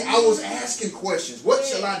know what I mean? I was asking questions. What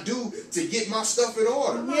shall I do to get my stuff in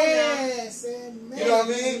order? You know what I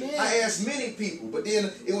mean? I asked many people, but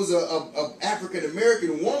then it was a African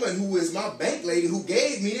American woman who is my bank lady who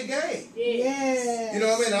gave me the game. You know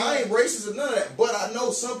what I mean? I ain't racist or none of that, but I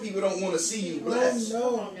know some people don't want to see you blessed.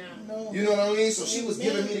 You know what I mean? So she was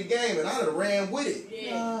giving me the game, and I done ran with it.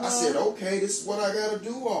 I said, okay, this is what I got to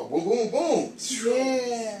do. Oh, boom, boom, boom.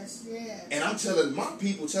 And I'm telling my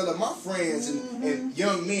people, telling my friends and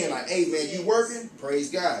young men, like, hey, man, you working?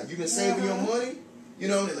 Praise God. You been saving your money? You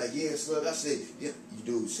know, they're like, yeah, slug. I said, yeah,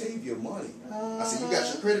 dude, save your money. I said, you got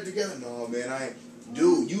your credit together? No, man, I ain't.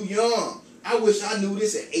 Dude, you young. I wish I knew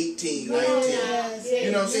this at 18, 19. You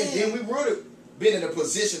know what I'm saying? Then we would have been in a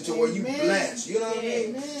position to where you blessed. You know what I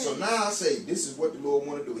mean? So now I say, this is what the Lord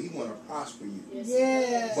want to do. He want to prosper you.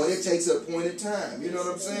 But it takes a point in time. You know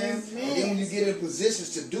what I'm saying? And then when you get in positions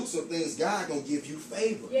to do some things, God going to give you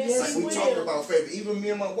favor. Like we talked about favor. Even me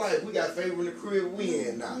and my wife, we got favor in the crib we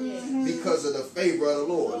in now. Because of the favor of the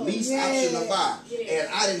Lord. Least option to buy. And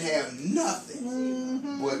I didn't have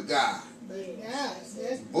nothing but God.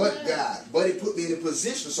 But God. But it put me in a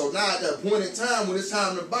position. So now at that point in time, when it's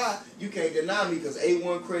time to buy, you can't deny me because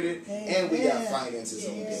A1 credit and we got finances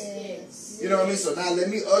on deck. You know what I mean? So now let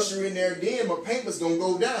me usher in there. Then my payment's going to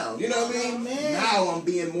go down. You know what I mean? Now I'm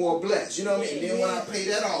being more blessed. You know what I mean? And then when I pay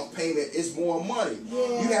that off payment, it's more money.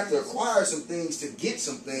 You have to acquire some things to get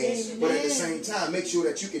some things. But at the same time, make sure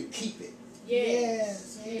that you can keep it.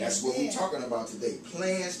 That's what we're talking about today.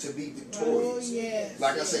 Plans to be victorious.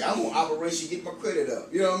 Like I say, I'm on Operation Get My Credit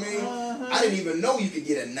Up. You know what I mean? I didn't even know you could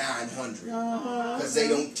get a 900. Because they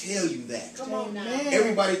don't tell you that. Come on now.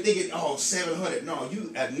 Everybody thinking, oh, 700. No,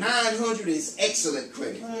 a 900 is excellent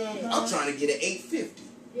credit. I'm trying to get an 850.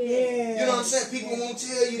 You know what I'm saying? People won't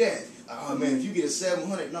tell you that. Oh, man, if you get a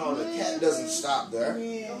 700, no, the cat doesn't stop there.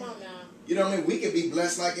 Come on now. You know what I mean? We can be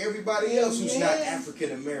blessed like everybody else who's not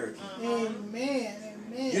African American.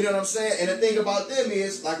 You know what I'm saying? And the thing about them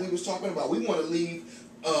is, like we was talking about, we want to leave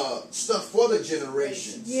stuff for the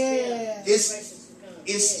generations.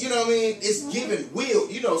 It's, you know what I mean, it's giving will.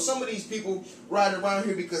 You know, some of these people riding around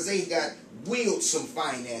here because they got willed some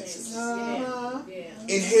finances, Uh-huh.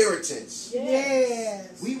 inheritance.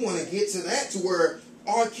 Yes. We want to get to that, to where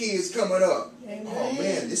our kids coming up. Amen. Oh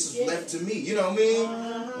man, this is left to me. You know what I mean?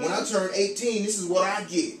 Uh-huh. When I turn 18, this is what I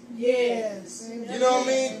get. Yes. You know what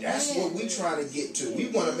I mean? That's what we trying to get to. We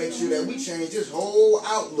want to make sure that we change this whole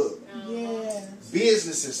outlook. Yes.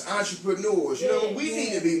 Businesses, entrepreneurs, you know, we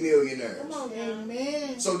need to be millionaires. Come on now.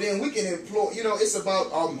 Amen. So then we can employ, you know, it's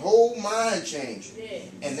about our whole mind change. Yeah.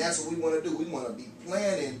 And that's what we want to do. We want to be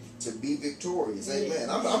planning to be victorious. Amen.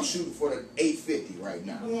 I'm shooting for the 850 right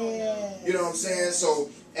now. Yes. You know what I'm saying? So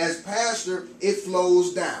as pastor, it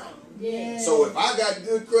flows down. Yes. So if I got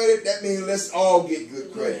good credit, that means let's all get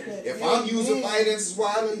good credit. Good. If I'm using Amen. finances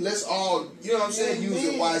wisely, let's all, you know what I'm saying, use it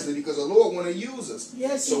Amen. wisely, because the Lord want to use us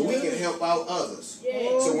Yes, so He we does. can help out others.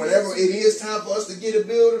 Yeah. So whenever it is time for us to get a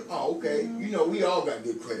building, oh, okay, you know, we all got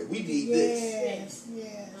good credit. We need this. Yes.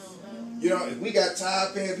 Yes. You know, if we got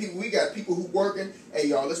tithe paying people, we got people who working, hey,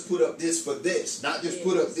 y'all, let's put up this for this. Not just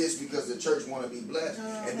put up this because the church want to be blessed.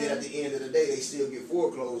 And then at the end of the day, they still get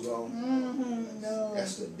foreclosed on. Mm-hmm. No.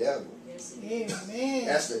 That's the devil. Amen.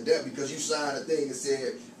 That's the devil, because you signed a thing and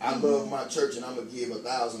said, I love my church and I'm going to give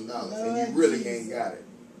 $1,000. And Lord you really Jesus. ain't got it.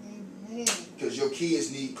 Amen. Because your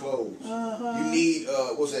kids need clothes. Uh-huh. You need,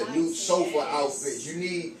 what's that, new sofa outfits. You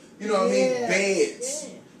need, you know what I mean, Yeah. beds.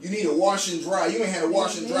 Yeah. You need a wash and dry. You ain't had a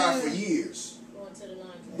wash and dry for years. Going to the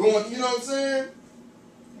laundry. Going, you know what I'm saying?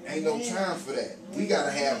 Ain't no Amen. time for that. We got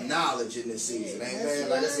to have knowledge in this season. Amen.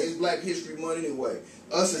 Like I said, it's Black History Month anyway.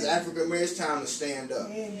 Us as African Americans, it's time to stand up.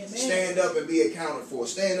 Amen. Stand up and be accounted for.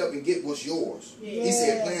 Stand up and get what's yours. Yeah. He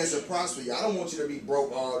said plans to prosper you. I don't want you to be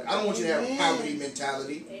broke all. I don't want you to have a Amen. poverty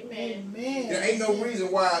mentality. Amen. Amen. There ain't no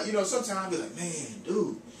reason why, you know, sometimes I be like, man,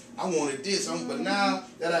 dude, I wanted this. But now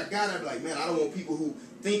that I got it, I'm like, man, I don't want people who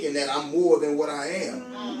thinking that I'm more than what I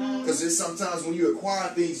am. Because it's sometimes when you acquire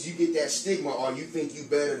things, you get that stigma, or you think you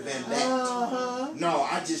better than that. Uh-huh. No,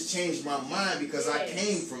 I just changed my mind because I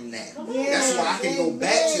came from that. Yes. That's why I can go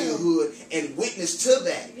back to the hood and witness to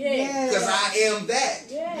that. Yeah. Because I am that.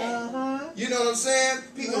 Yeah. Uh-huh. You know what I'm saying?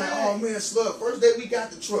 People like, oh man, Slug, first day we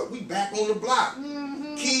got the truck, we back on the block.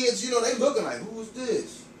 Mm-hmm. Kids, you know, they looking like, who is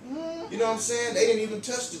this? Mm-hmm. You know what I'm saying? They didn't even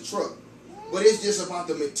touch the truck. But it's just about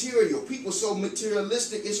the material. People so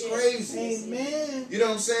materialistic, it's crazy. Amen. You know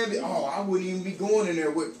what I'm saying? Oh, I wouldn't even be going in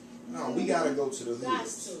there with. No, we gotta go to the Got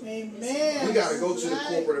hoods. to. Amen. We gotta go to the Right.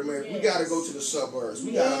 corporate America. We gotta go to the suburbs.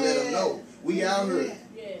 We gotta let them know we out here.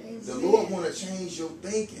 Yeah. The Lord want to change your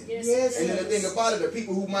thinking. Yes. And then the thing about it, the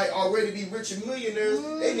people who might already be rich and millionaires,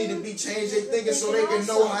 they need to be changed their thinking so they can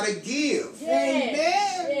know how to give.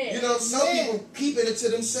 Amen. You know, some people keeping it to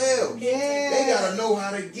themselves. Yes. They gotta know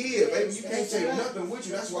how to give. Baby, you can't take nothing with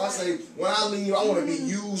you. That's why I say when I leave, I want to be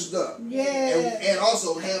used up. Yes. And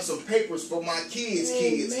also have some papers for my kids.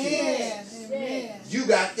 Amen. Amen. You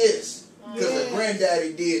got this. Because Yes. the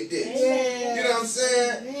granddaddy did this. Yes. You know what I'm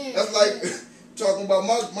saying? Amen. That's like talking about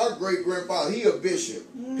my great-grandfather. He a bishop.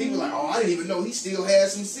 People like, oh, I didn't even know he still had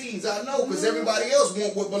some seeds. I know, because everybody else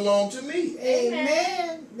want what belonged to me.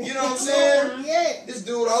 Amen. You know what I'm saying? Yeah. This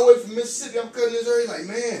dude all the way from Mississippi, I'm cutting his hair. He's like,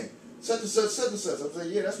 man, such and such, such and such. I'm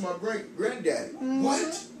saying, yeah, that's my great-granddaddy.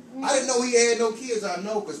 What? I didn't know he had no kids. I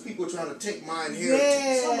know, because people are trying to take my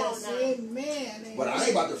inheritance. Come on Yes. now. Amen. But I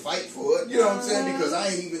ain't about to fight for it. You know what I'm saying? Because I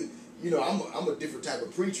ain't even, you know, I'm a different type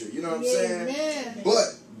of preacher. You know what I'm saying? Amen.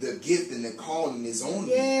 But the gift and the calling is on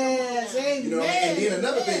me. Yes. Amen. You know, and then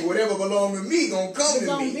another thing, whatever belongs to me gonna come It's to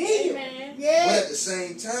gonna me. be you. Amen. But Yes. at the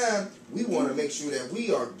same time, we want to make sure that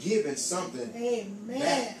we are giving something Amen.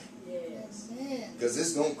 back. Yes. Amen. Because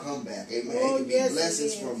it's going to come back. Amen. Oh, it can be yes, it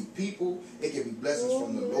blessings is. from people. It can be blessings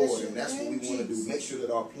from the Oh, Lord. bless And that's what we your want to do. name, Make sure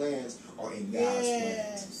that our plans are in God's plans.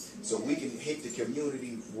 Yes. So we can hit the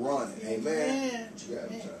community running. Amen. Amen. What you got,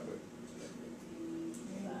 Amen. Tyler?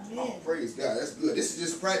 Oh, Amen. praise God. That's good. This is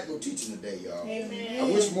just practical teaching today, y'all. Amen.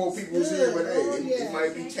 I wish more people was here, but hey, Oh, it yeah.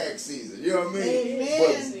 might be tax season. You know what I mean?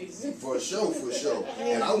 Amen. But for sure, for sure.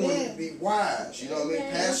 And I want you to be wise. You know what I mean?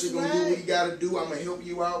 Amen. Pastor gonna do what he gotta do. I'm gonna help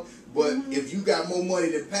you out. But if you got more money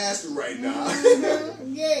than Pastor right now, Mhm.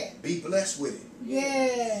 Yeah. be blessed with it.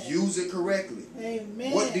 Yeah. Use it correctly.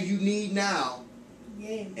 Amen. What do you need now,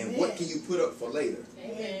 Amen. and what can you put up for later?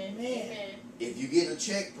 Amen. Amen. Amen. If you get a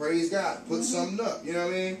check, praise God. Put something up. You know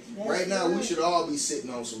what I mean? That's Right now, we right. should all be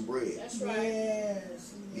sitting on some bread. That's right.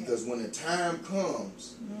 Yes. Because when the time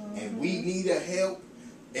comes and we Mhm. need a help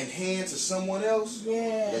and hand to someone else, let's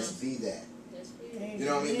Yes. be that. That's good. You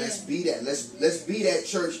know what I mean? Let's be that. Let's be that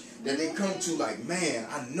church that they come to like, man,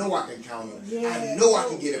 I know I can count on. Yeah. I know I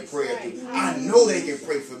can get a prayer through. I know they can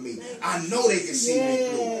pray for me. I know they can see me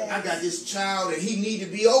through. Yes. I got this child and he need to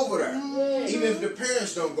be over there. Even if the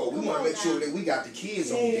parents don't go, we want to make sure that we got the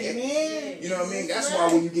kids on deck. Amen. You know what I mean? That's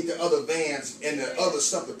why when you get the other vans and the other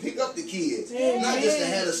stuff to pick up the kids, not just to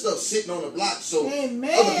have the stuff sitting on the block so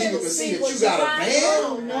Amen. other people can see that you got a van.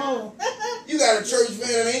 Oh, no. You got a church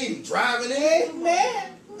van that ain't even driving in. Amen.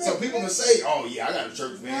 So people can say, oh yeah, I got a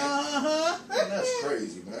church van. Uh-huh. Man, that's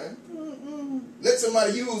crazy, man. Mm-mm. Let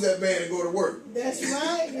somebody use that van and go to work. That's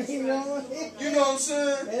right. You know, You know what I'm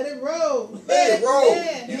saying? let it roll. Let it roll.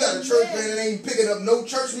 Amen. You got a church van that ain't picking up no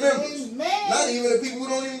church members. Amen. Not even the people who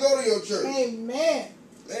don't even go to your church. Amen.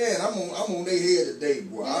 Man, I'm on their head today,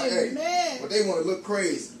 boy. Amen. But they want to look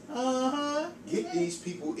crazy. Uh-huh. Get these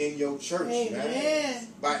people in your church, man. Amen.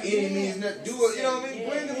 By any means, do it. You know what I mean?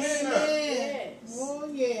 Bring them in there. Amen. Oh,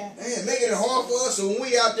 yeah. Man, making it hard for us. So when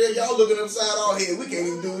we out there, y'all looking upside our head. We can't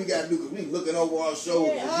even do what we got to do because we looking over our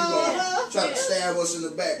shoulders. You gonna try to stab us in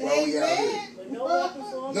the back while we out here. But no weapon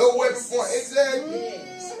formed. No weapon for exactly.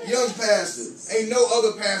 Young pastor. Ain't no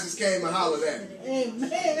other pastors came and hollered at me.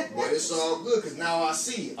 Amen. But it's all good because now I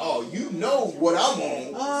see. Oh, you know what I'm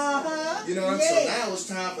on. Uh-huh. You know what I'm saying? So now it's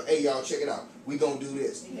time for, hey, y'all, check it out. We going to do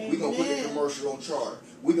this. We going to put the Amen. commercial on Charter.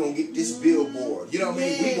 We going to get this billboard. You know what I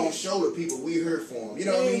mean? We going to show the people we heard for them. You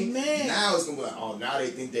know what I mean? Amen. Now it's going to be like, oh, now they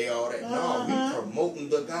think they all that. No, we promoting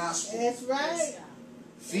the gospel. That's right.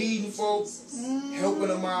 Feeding folks, helping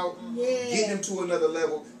them out, Yeah. getting them to another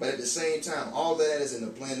level. But at the same time, all that is in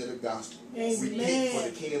the plan of the gospel. Amen. Repent for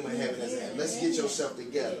the kingdom of heaven is at hand. Let's get yourself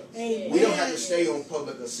together. Amen. We don't have to stay on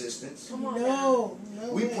public assistance. Come on. No.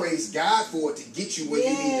 We way. praise God for it to get you where you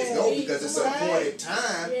need to go Yes. because it's an Right. appointed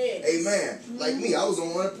time. Yes. Amen. Like me, I was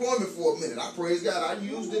on unemployment for a minute. I praise God. I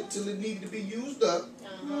used it till it needed to be used up.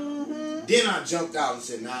 Mm-hmm. Then I jumped out and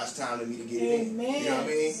said, now it's time for me to get it in. Amen. You know what I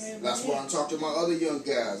mean? Amen. That's why I talk to my other young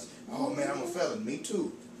guys. Oh man, I'm a felon. Me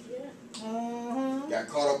too. Uh-huh. Got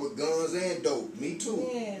caught up with guns and dope. Me too.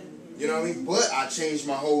 Yeah. You know what I mean? But I changed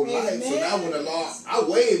my whole life. So Amen. now when the law, I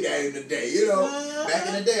waved at him today. You know, back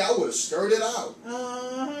in the day, I would have skirted out.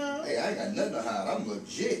 Uh-huh. Hey, I ain't got nothing to hide. I'm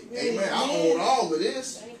legit. Amen. Amen. I own all of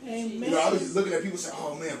this. Amen. You know, I was just looking at people saying,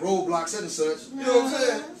 oh man, roadblocks such and such. You know what I'm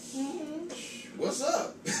saying? Mhm. What's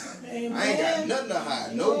up? Amen. I ain't got nothing to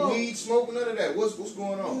hide. No weed, smoking, none of that. What's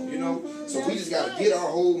going on? You know? So we just got to get our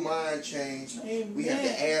whole mind changed. Amen. We have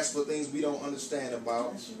to ask for things we don't understand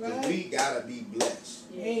about. That's But right. we got to be blessed.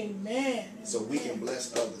 Amen. So we can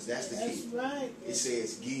bless others. That's the That's key. right. It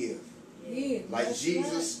says give. Yeah, Like that's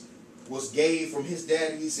Jesus was gave from his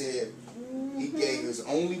daddy. He said he gave his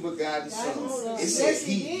only begotten son. It Yes, says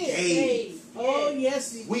he he did. gave. Oh,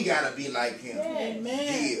 yes, he We got to be like him.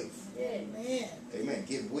 Amen. Give. Amen. Amen.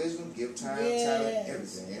 Give wisdom, give time, Yes. talent,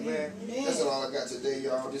 everything. Amen. Amen. That's all I got today,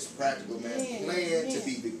 y'all. Just practical, man. Amen. Plan to Amen.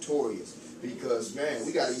 be victorious. Because, man,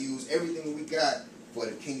 we got to use everything we got for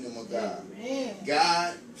the kingdom of God. Amen.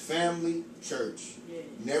 God, family, church. Yes.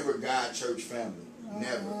 Never God, church, family.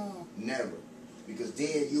 Never. Uh-huh. Never. Because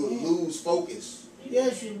then you'll lose focus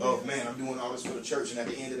Yes, you of, will. man, I'm doing all this for the church. And at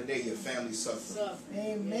the end of the day, your family suffers.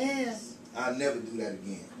 Amen. I'll never do that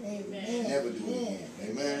again. Amen. Never do it again.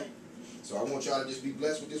 Amen. So I want y'all to just be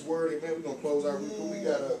blessed with this word. Amen. We're going to close our week. We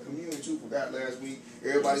got a communion too. Forgot last week.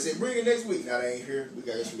 Everybody said, bring it next week. Now they ain't here. We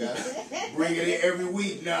got to bring it in every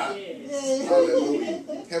week now. Yes. Hallelujah.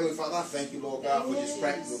 Heavenly Father, I thank you, Lord God, for this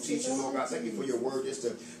practical teaching, Lord God. Thank you for your word just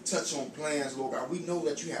to touch on plans, Lord God. We know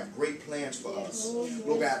that you have great plans for us.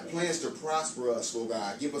 Lord God, plans to prosper us, Lord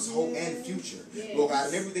God. Give us hope and future. Lord God,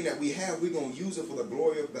 and everything that we have, we're going to use it for the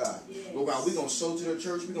glory of God. Lord God, we're going to sow to the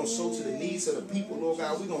church. We're going to sow to the needs of the people, Lord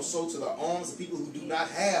God. We're going to sow to the arms of people who do not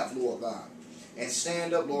have, Lord God. And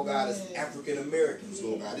stand up, Lord God, as African Americans,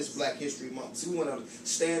 Lord God. This Black History Month. So we want to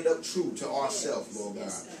stand up true to ourselves, Lord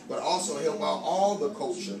God. But also help out all the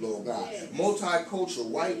culture, Lord God. Multicultural,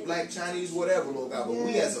 white, black, Chinese, whatever, Lord God. But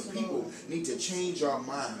we as a people need to change our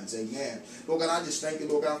minds. Amen. Lord God, I just thank you,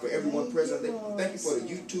 Lord God, for everyone present. Thank you for the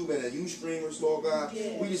YouTube and the Ustreamers, Lord God.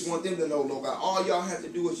 We just want them to know, Lord God, all y'all have to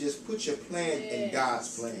do is just put your plan in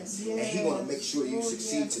God's plan. And He's going to make sure you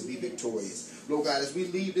succeed to be victorious. Lord God, as we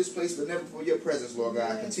leave this place, but never for your presence, Lord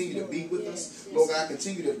God, continue to be with us. Lord God,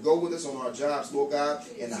 continue to go with us on our jobs, Lord God,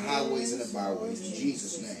 in the highways and the byways. In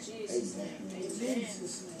Jesus' name, amen. In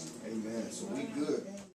Jesus' name. Amen. So we good.